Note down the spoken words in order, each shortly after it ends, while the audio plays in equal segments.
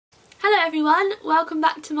Hello everyone, welcome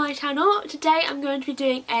back to my channel. Today I'm going to be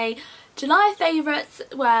doing a July favourites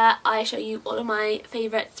where I show you all of my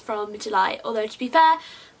favourites from July. Although to be fair,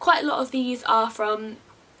 quite a lot of these are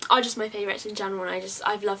just my favourites in general, and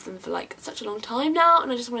I've loved them for like such a long time now,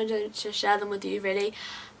 and I just wanted to share them with you really.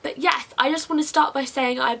 But yes, I just want to start by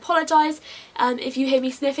saying I apologise if you hear me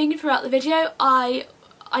sniffing throughout the video. I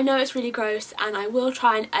know it's really gross and I will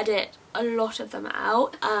try and edit a lot of them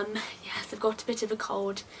out. Yes, I've got a bit of a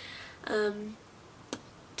cold.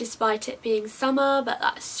 Despite it being summer, but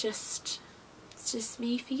it's just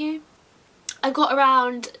me for you. I've got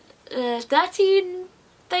around 13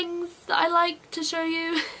 things that I like to show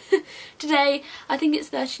you today. I think it's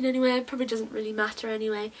 13 anyway, it probably doesn't really matter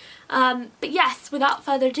anyway. But yes, without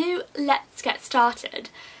further ado, let's get started.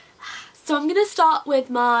 So I'm going to start with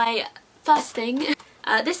my first thing.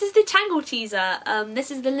 This is the Tangle Teezer. This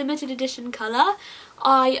is the limited edition colour.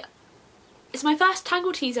 It's my first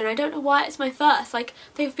Tangle Teezer and I don't know why it's my first. Like,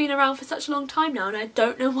 they've been around for such a long time now and I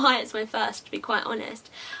don't know why it's my first, to be quite honest.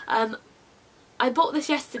 I bought this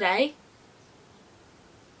yesterday.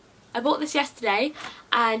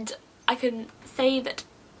 And I can say that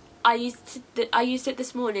I used it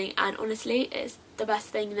this morning, and honestly it's the best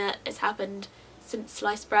thing that has happened since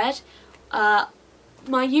sliced bread.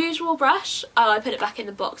 My usual brush, I put it back in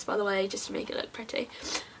the box by the way just to make it look pretty.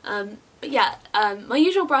 But yeah, my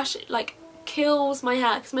usual brush like kills my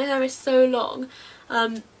hair because my hair is so long,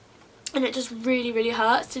 and it just really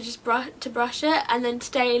hurts to just brush it. And then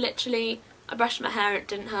today literally I brushed my hair and it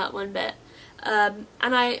didn't hurt one bit. And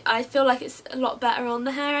I feel like it's a lot better on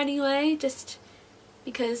the hair anyway, just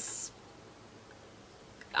because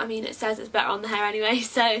I mean it says it's better on the hair anyway,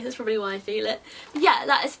 so that's probably why I feel it. But yeah,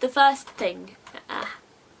 that is the first thing.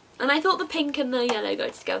 And I thought the pink and the yellow go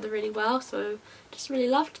together really well, so just really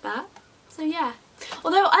loved that. So yeah.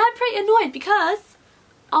 Although I am pretty annoyed because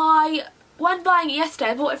when buying it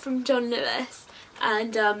yesterday, I bought it from John Lewis,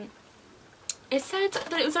 and it said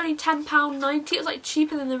that it was only £10.90. It was like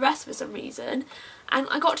cheaper than the rest for some reason. And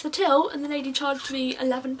I got to the till and the lady charged me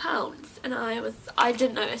 £11, and I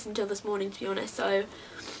didn't notice until this morning, to be honest. So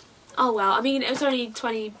oh well. I mean, it was only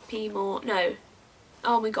 20p more. No.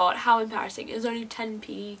 Oh my god, how embarrassing. It was only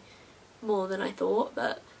 10p more than I thought,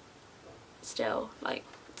 but still, like,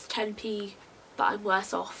 it's 10p, but I'm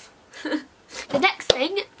worse off. The next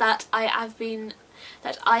thing that I have been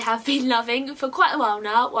loving for quite a while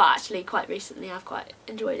now, well actually quite recently, I've quite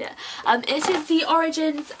enjoyed it. It is the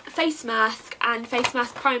Origins face mask and face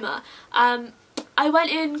mask primer. I went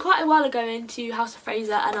in quite a while ago into House of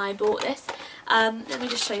Fraser and I bought this. Let me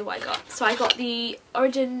just show you what I got. So I got the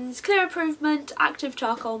Origins Clear Improvement Active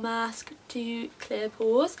Charcoal Mask to clear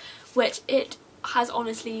pores, which it has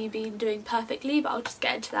honestly been doing perfectly, but I'll just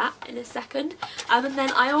get into that in a second. And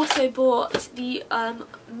then I also bought the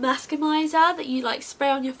Maskimizer that you like spray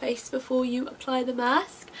on your face before you apply the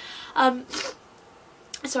mask.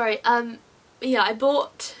 Yeah, I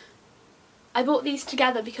bought these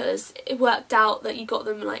together because it worked out that you got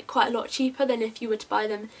them like quite a lot cheaper than if you were to buy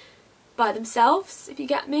them by themselves, if you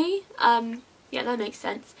get me. Yeah, that makes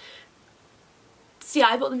sense. So yeah,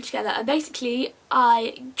 I bought them together, and basically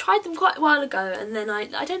I tried them quite a while ago and then I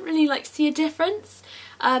didn't really like see a difference.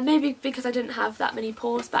 Maybe because I didn't have that many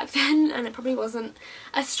pores back then and it probably wasn't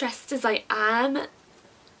as stressed as I am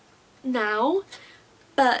now,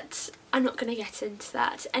 but I'm not going to get into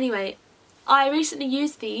that. Anyway, I recently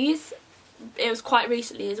used these. It was quite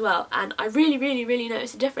recently as well, and I really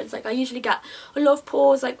noticed a difference. Like, I usually get a lot of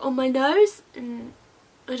pores like on my nose, and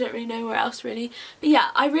I don't really know where else really. But yeah,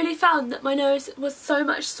 I really found that my nose was so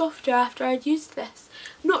much softer after I'd used this.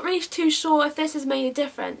 I'm not really too sure if this has made a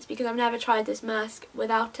difference because I've never tried this mask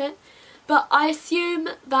without it, but I assume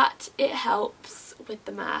that it helps with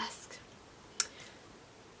the mask.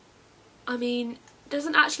 I mean, it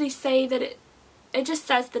doesn't actually say that it just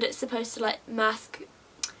says that it's supposed to like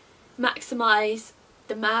maximise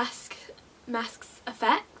the mask's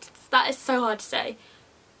effects. That is so hard to say.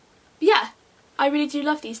 But yeah, I really do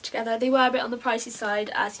love these together. They were a bit on the pricey side,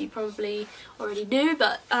 as you probably already knew,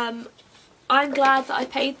 but I'm glad that I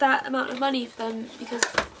paid that amount of money for them because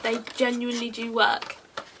they genuinely do work.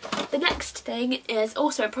 The next thing is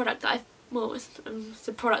also a product that it's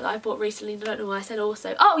a product that I've bought recently. I don't know why I said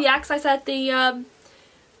also. Oh yeah, because I said the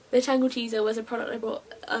Tangle Teezer was a product I bought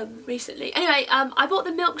recently. Anyway, I bought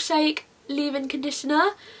the Milkshake leave-in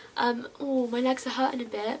conditioner. Oh, my legs are hurting a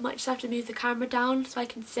bit. Might just have to move the camera down so I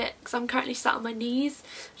can sit, because I'm currently sat on my knees.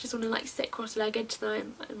 I just want to like sit cross-legged so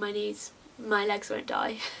that my legs won't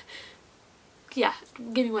die. Yeah,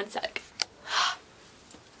 give me one sec.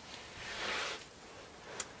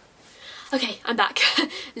 Okay, I'm back. A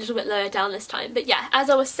little bit lower down this time. But yeah, as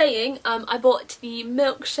I was saying, I bought the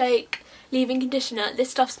Milkshake leave-in conditioner. This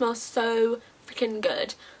stuff smells so freaking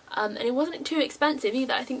good. And it wasn't too expensive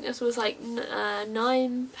either. I think this was like £9.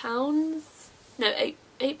 No,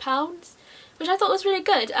 £8, which I thought was really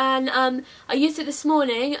good. And I used it this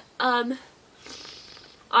morning. At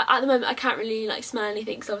the moment I can't really like smell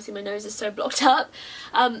anything because obviously my nose is so blocked up.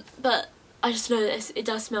 But I just know this, it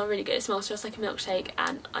does smell really good. It smells just like a milkshake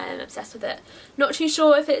and I am obsessed with it. Not too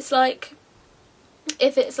sure if it's like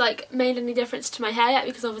made any difference to my hair yet,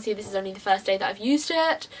 because obviously this is only the first day that I've used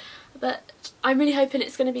it, but I'm really hoping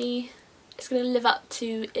it's gonna live up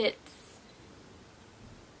to its,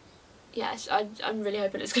 yeah, I'm really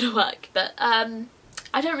hoping it's gonna work. But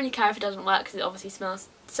I don't really care if it doesn't work because it obviously smells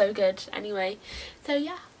so good anyway. So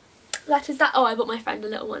yeah, that is that. Oh, I bought my friend a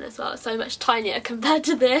little one as well, so much tinier compared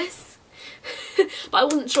to this. But I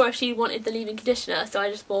wasn't sure if she wanted the leave-in conditioner, so I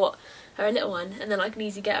just bought her a little one, and then I can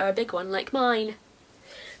easily get her a big one like mine.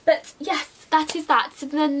 But yes, that is that. So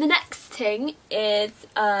then the next thing is,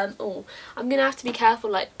 oh, I'm going to have to be careful,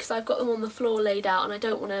 like, because I've got them on the floor laid out and I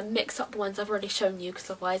don't want to mix up the ones I've already shown you, because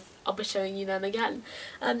otherwise I'll be showing you them again.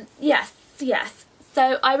 Yes.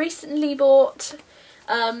 So I recently bought,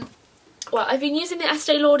 well, I've been using the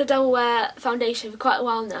Estee Lauder Double Wear foundation for quite a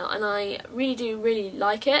while now, and I really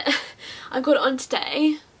like it. I've got it on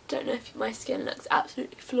today. Don't know if my skin looks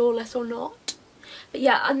absolutely flawless or not. But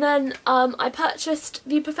yeah, and then I purchased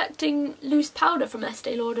the Perfecting Loose Powder from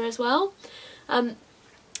Estee Lauder as well. Oh,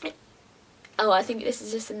 I think this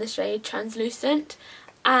is just in the shade Translucent.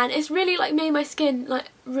 And it's really like made my skin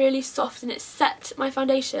like really soft, and it's set my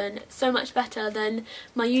foundation so much better than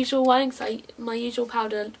my usual one, because my usual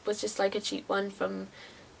powder was just like a cheap one from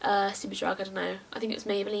Superdrug, I don't know, I think it was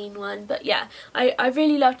Maybelline one. But yeah, I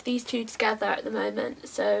really loved these two together at the moment,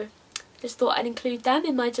 so just thought I'd include them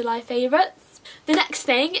in my July favourites. The next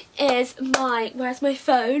thing is where's my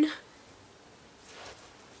phone?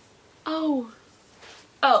 Oh,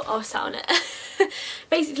 I was sat on it.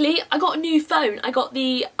 Basically, I got a new phone. I got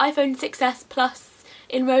the iPhone 6s Plus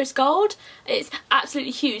in rose gold. It's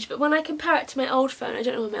absolutely huge, but when I compare it to my old phone, I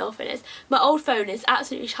don't know what my old phone is. My old phone is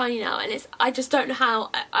absolutely tiny now, and I just don't know how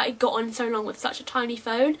I got on so long with such a tiny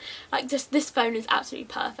phone. Like, just this phone is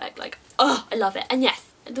absolutely perfect. Like, oh, I love it. And yes,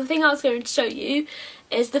 the thing I was going to show you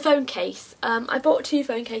is the phone case. I bought two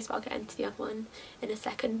phone cases, but I'll get into the other one in a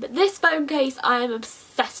second. But this phone case I am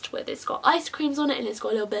obsessed with. It's got ice creams on it, and it's got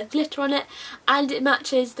a little bit of glitter on it, and it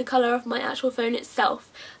matches the colour of my actual phone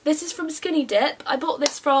itself. This is from Skinny Dip. I bought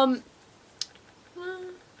this from the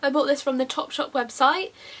Topshop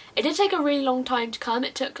website. It did take a really long time to come.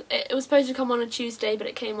 It was supposed to come on a Tuesday, but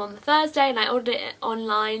it came on the Thursday, and I ordered it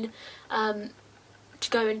online to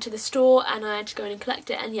go into the store, and I had to go in and collect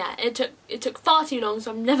it, and yeah, it took far too long, so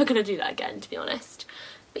I'm never going to do that again, to be honest.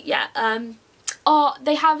 But yeah,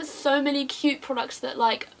 they have so many cute products that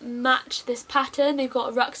like match this pattern. They've got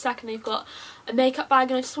a rucksack and they've got a makeup bag,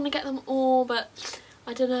 and I just want to get them all, but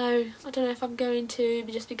I don't know if I'm going to,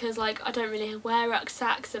 just because like I don't really wear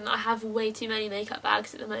rucksacks and I have way too many makeup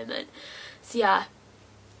bags at the moment. So yeah,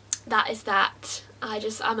 that is that.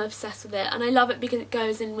 I'm obsessed with it, and I love it because it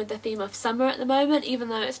goes in with the theme of summer at the moment, even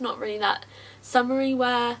though it's not really that summery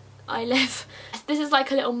where I live. This is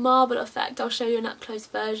like a little marble effect. I'll show you an up-close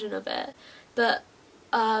version of it, but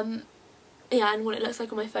yeah, and what it looks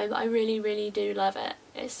like on my phone. But I really do love it.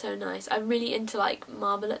 It's so nice. I'm really into like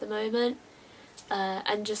marble at the moment,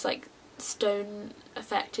 and just like stone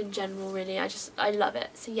effect in general. Really, I love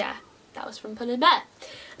it. So yeah, that was from Pull & Bear.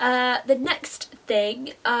 The next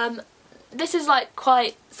thing, this is like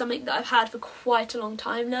quite something that I've had for quite a long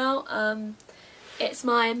time now. It's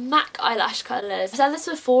my MAC eyelash colours. I've said this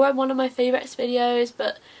before in one of my favourites videos,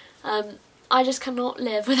 but I just cannot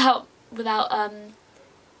live without what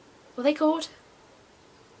are they called?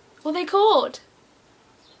 What are they called?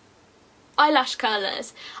 Eyelash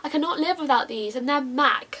colours. I cannot live without these, and they're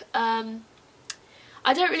MAC.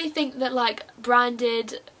 I don't really think that like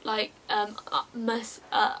branded like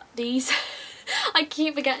these I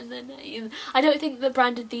keep forgetting their name. I don't think that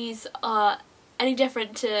branded these are any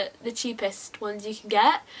different to the cheapest ones you can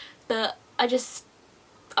get, but I just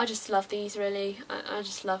love these really. I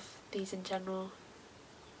just love these in general.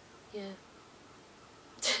 Yeah.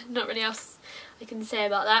 Not really else I can say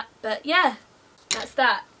about that, but yeah, that's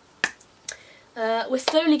that. We're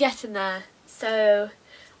slowly getting there, so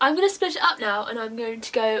I'm going to split it up now, and I'm going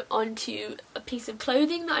to go on to a piece of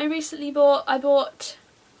clothing that I recently bought. I bought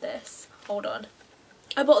this. Hold on.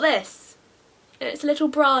 I bought this. It's a little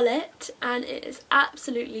bralette, and it is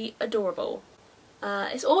absolutely adorable.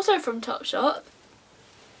 It's also from Topshop.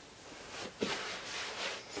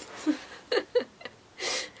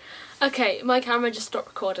 Okay, my camera just stopped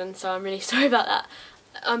recording, so I'm really sorry about that.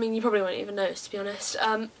 I mean, you probably won't even notice, to be honest.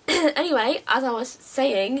 Anyway, as I was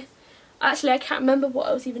saying, actually I can't remember what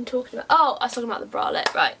I was even talking about. Oh, I was talking about the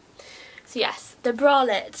bralette, right. So yes, the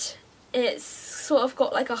bralette, it's sort of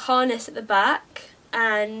got like a harness at the back,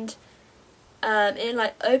 and it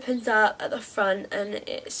like opens up at the front, and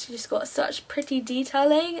it's just got such pretty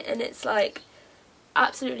detailing, and it's like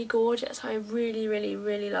absolutely gorgeous. I really, really,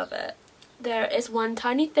 really love it. There is one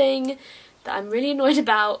tiny thing that I'm really annoyed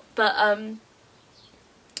about, but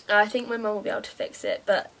I think my mum will be able to fix it,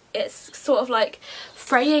 but it's sort of like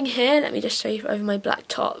fraying here. Let me just show you over my black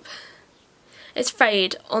top. It's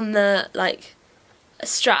frayed on the like a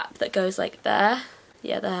strap that goes like there.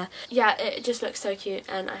 Yeah, there. Yeah, it just looks so cute,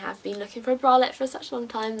 and I have been looking for a bralette for such a long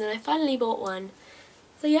time, and then I finally bought one.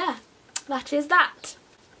 So yeah, that is that.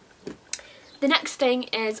 The next thing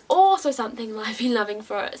is also something that I've been loving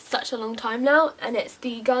for such a long time now, and it's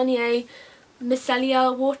the Garnier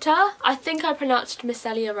Micellar Water. I think I pronounced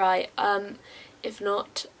Micellar right. If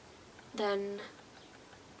not, then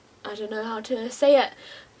I don't know how to say it.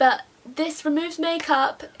 But this removes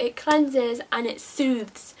makeup, it cleanses, and it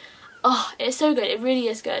soothes. Oh, it's so good. It really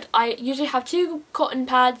is good. I usually have 2 cotton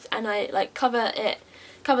pads, and I like cover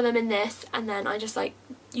them in this, and then I just like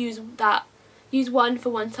use one for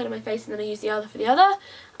one side of my face, and then I use the other for the other,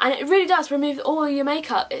 and it really does remove all your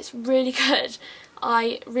makeup. It's really good.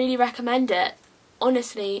 I really recommend it.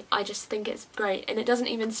 Honestly, I just think it's great, and it doesn't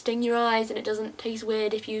even sting your eyes, and it doesn't taste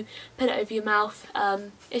weird if you put it over your mouth.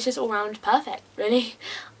 It's just all round perfect, really.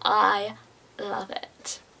 I love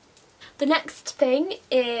it. The next thing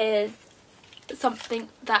is something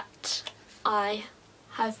that I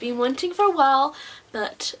have been wanting for a while,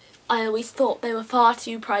 but I always thought they were far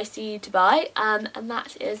too pricey to buy, and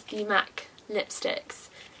that is the MAC lipsticks.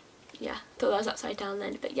 Yeah, thought that was upside down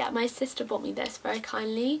then, but yeah, my sister bought me this very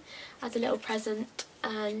kindly as a little present,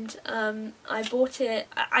 and I bought it.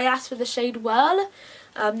 I asked for the shade Whirl.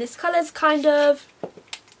 This colour's kind of,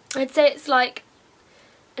 I'd say it's like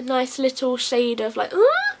a nice little shade of like,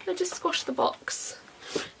 I just squashed the box.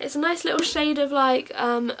 It's a nice little shade of like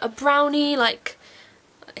a brownie, like,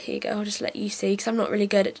 here you go, I'll just let you see because I'm not really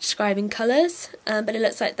good at describing colours, but it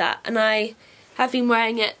looks like that, and I have been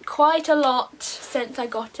wearing it quite a lot since I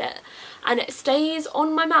got it, and it stays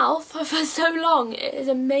on my mouth for so long. It is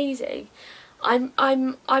amazing. I'm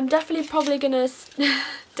definitely probably gonna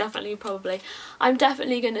I'm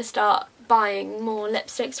definitely gonna start buying more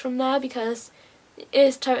lipsticks from there, because it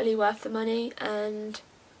is totally worth the money, and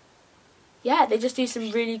yeah, they just do some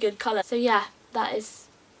really good colour. So yeah,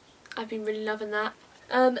 I've been really loving that.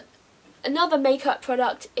 Another makeup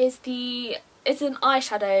product is it's an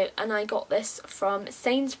eyeshadow, and I got this from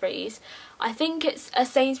Sainsbury's. I think it's a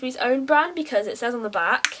Sainsbury's own brand because it says on the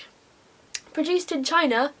back, produced in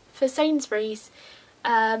China for Sainsbury's,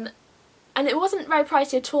 and it wasn't very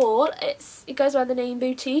pricey at all. It goes by the name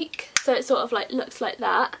Boutique, so it sort of like looks like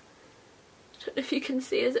that. I don't know if you can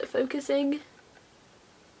see, is it focusing?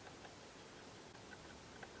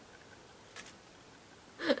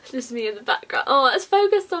 Just me in the background. Oh, it's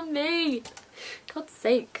focused on me! God's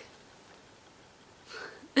sake.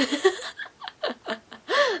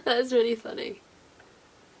 That is really funny.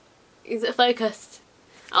 Is it focused?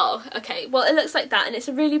 Oh, okay. Well, it looks like that, and it's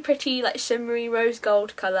a really pretty, like, shimmery rose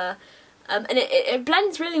gold colour, and it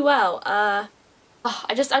blends really well. I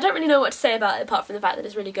don't really know what to say about it apart from the fact that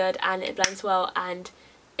it's really good and it blends well, and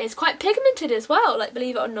it's quite pigmented as well, like,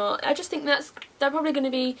 believe it or not. I just think they're probably going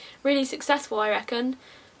to be really successful, I reckon,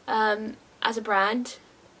 as a brand,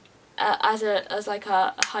 as like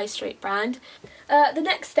a high street brand. The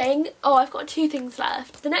next thing, I've got 2 things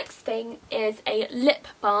left. The next thing is a lip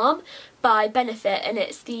balm by Benefit, and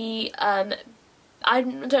it's the I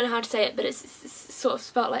don't know how to say it, but it's sort of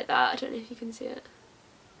spelled like that. I don't know if you can see it.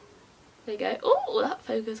 There you go. Oh, that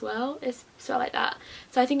focused well. It's spelled like that.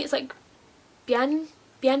 So I think it's like Bien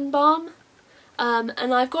Balm.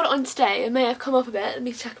 And I've got it on today. It may have come up a bit. Let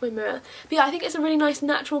me check my mirror. But yeah, I think it's a really nice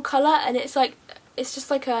natural colour, and it's just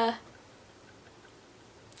like a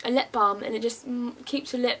lip balm, and it just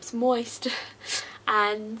keeps your lips moist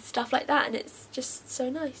and stuff like that, and it's just so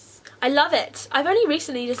nice. I love it. I've only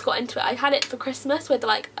recently just got into it. I had it for Christmas with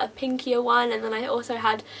like a pinkier one, and then I also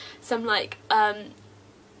had some like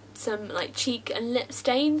cheek and lip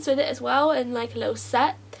stains with it as well, in like a little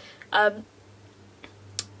set.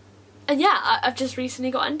 And yeah, I've just recently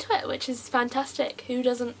got into it, which is fantastic. Who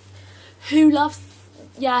loves,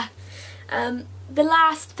 yeah. The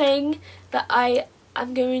last thing that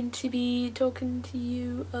I'm going to be talking to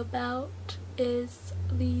you about is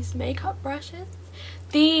these makeup brushes.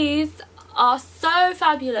 These are so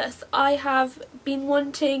fabulous. I have been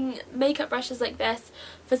wanting makeup brushes like this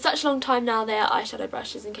for such a long time now. They are eyeshadow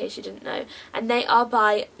brushes, in case you didn't know, and they are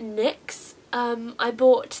by NYX. I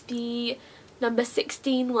bought the number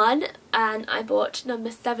 16 one and I bought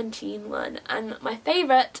number 17 one, and my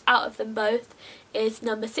favourite out of them both is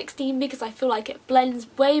number 16 because I feel like it blends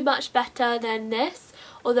way much better than this,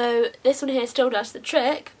 although this one here still does the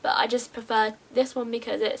trick, but I just prefer this one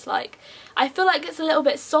because it's like, I feel like it's a little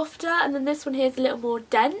bit softer, and then this one here is a little more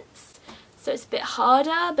dense, so it's a bit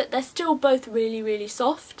harder, but they're still both really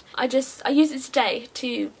soft. I use it today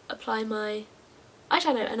to apply my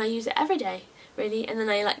eyeshadow, and I use it every day really, and then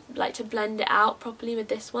I like to blend it out properly with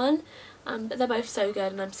this one. But they're both so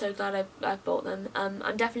good, and I'm so glad I bought them.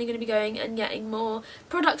 I'm definitely going to be going and getting more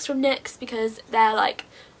products from NYX because they're like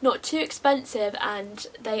not too expensive and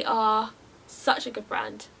they are such a good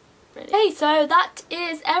brand, really. Okay, so that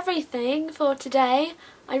is everything for today.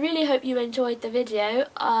 I really hope you enjoyed the video.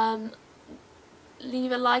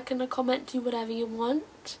 Leave a like and a comment, do whatever you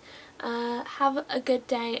want. Have a good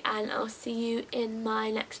day, and I'll see you in my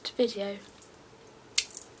next video.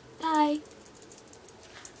 Bye!